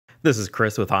This is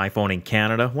Chris with iPhone in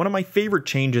Canada. One of my favorite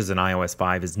changes in iOS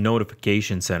 5 is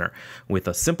Notification Center. With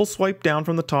a simple swipe down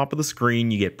from the top of the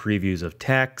screen, you get previews of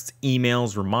texts,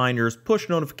 emails, reminders, push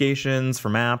notifications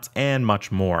from apps, and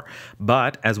much more.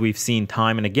 But as we've seen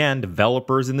time and again,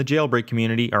 developers in the Jailbreak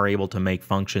community are able to make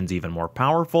functions even more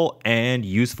powerful and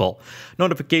useful.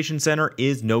 Notification Center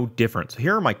is no different. So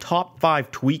here are my top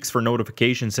 5 tweaks for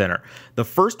Notification Center. The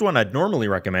first one I'd normally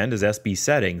recommend is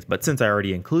SBSettings, but since I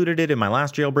already included it in my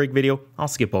last Jailbreak video, I'll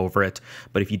skip over it,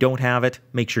 but if you don't have it,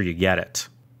 make sure you get it.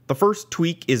 The first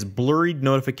tweak is blurred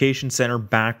Notification Center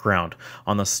background.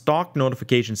 On the stock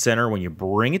Notification Center, when you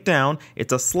bring it down,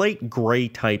 it's a slate gray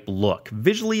type look.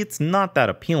 Visually, it's not that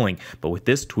appealing, but with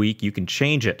this tweak, you can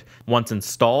change it. Once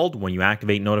installed, when you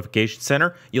activate Notification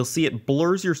Center, you'll see it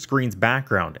blurs your screen's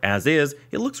background. As is,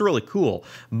 it looks really cool,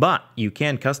 but you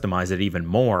can customize it even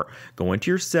more. Go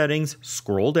into your settings,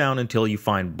 scroll down until you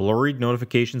find blurred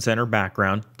Notification Center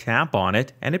background, tap on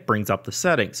it, and it brings up the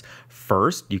settings.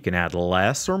 First, you can add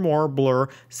less or more blur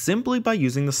simply by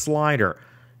using the slider.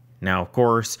 Now, of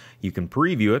course, you can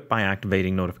preview it by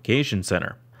activating Notification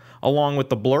Center. Along with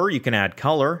the blur, you can add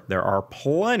color. There are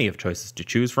plenty of choices to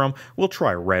choose from. We'll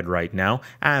try red right now.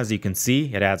 As you can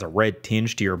see, it adds a red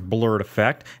tinge to your blurred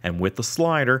effect, and with the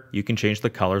slider, you can change the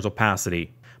color's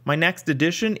opacity. My next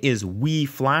addition is Wii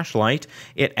Flashlight.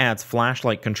 It adds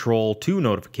flashlight control to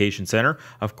Notification Center.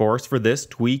 Of course, for this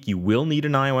tweak, you will need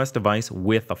an iOS device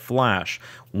with a flash.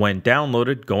 When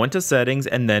downloaded, go into Settings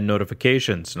and then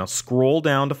Notifications. Now scroll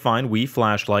down to find Wii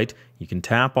Flashlight. You can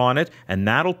tap on it, and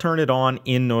that'll turn it on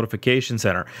in Notification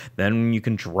Center. Then you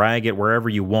can drag it wherever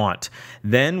you want.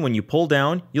 Then when you pull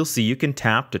down, you'll see you can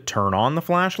tap to turn on the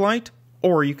flashlight,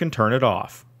 or you can turn it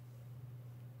off.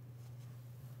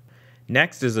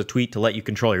 Next is a tweak to let you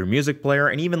control your music player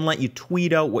and even let you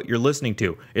tweet out what you're listening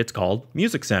to. It's called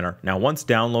Music Center. Now once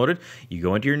downloaded, you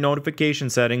go into your notification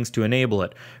settings to enable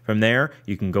it. From there,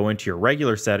 you can go into your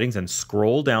regular settings and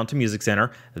scroll down to Music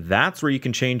Center. That's where you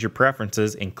can change your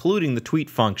preferences, including the tweet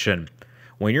function.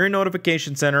 When you're in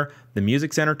Notification Center, the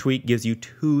Music Center tweak gives you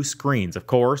 2 screens. Of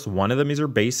course, one of them is your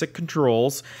basic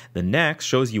controls. The next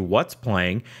shows you what's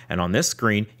playing, and on this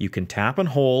screen, you can tap and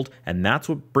hold, and that's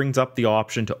what brings up the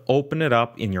option to open it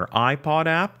up in your iPod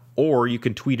app, or you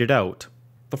can tweet it out.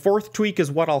 The fourth tweak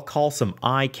is what I'll call some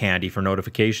eye candy for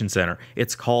Notification Center.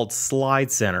 It's called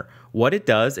SlideCenter. What it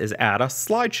does is add a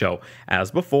slideshow.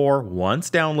 As before, once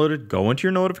downloaded, go into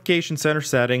your Notification Center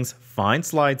settings, find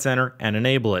SlideCenter, and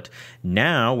enable it.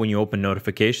 Now, when you open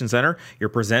Notification Center, you're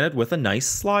presented with a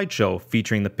nice slideshow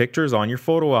featuring the pictures on your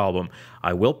photo album.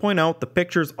 I will point out the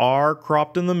pictures are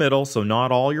cropped in the middle, so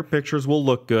not all your pictures will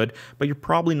look good, but you're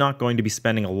probably not going to be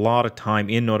spending a lot of time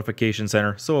in Notification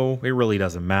Center, so it really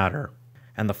doesn't matter.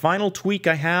 And the final tweak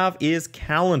I have is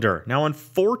Calendar. Now,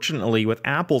 unfortunately, with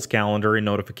Apple's Calendar in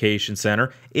Notification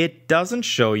Center, it doesn't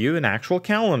show you an actual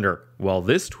calendar. Well,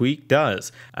 this tweak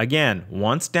does. Again,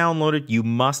 once downloaded, you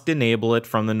must enable it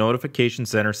from the Notification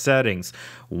Center settings.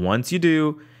 Once you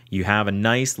do, you have a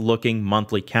nice looking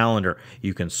monthly calendar.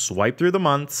 You can swipe through the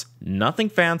months, nothing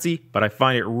fancy, but I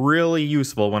find it really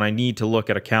useful when I need to look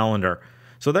at a calendar.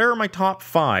 So there are my top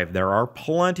 5. There are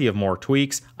plenty of more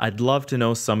tweaks. I'd love to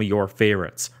know some of your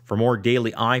favorites. For more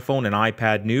daily iPhone and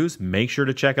iPad news, make sure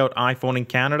to check out iPhone in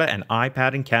Canada and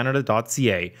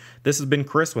iPadincanada.ca. This has been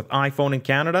Chris with iPhone in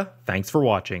Canada. Thanks for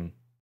watching.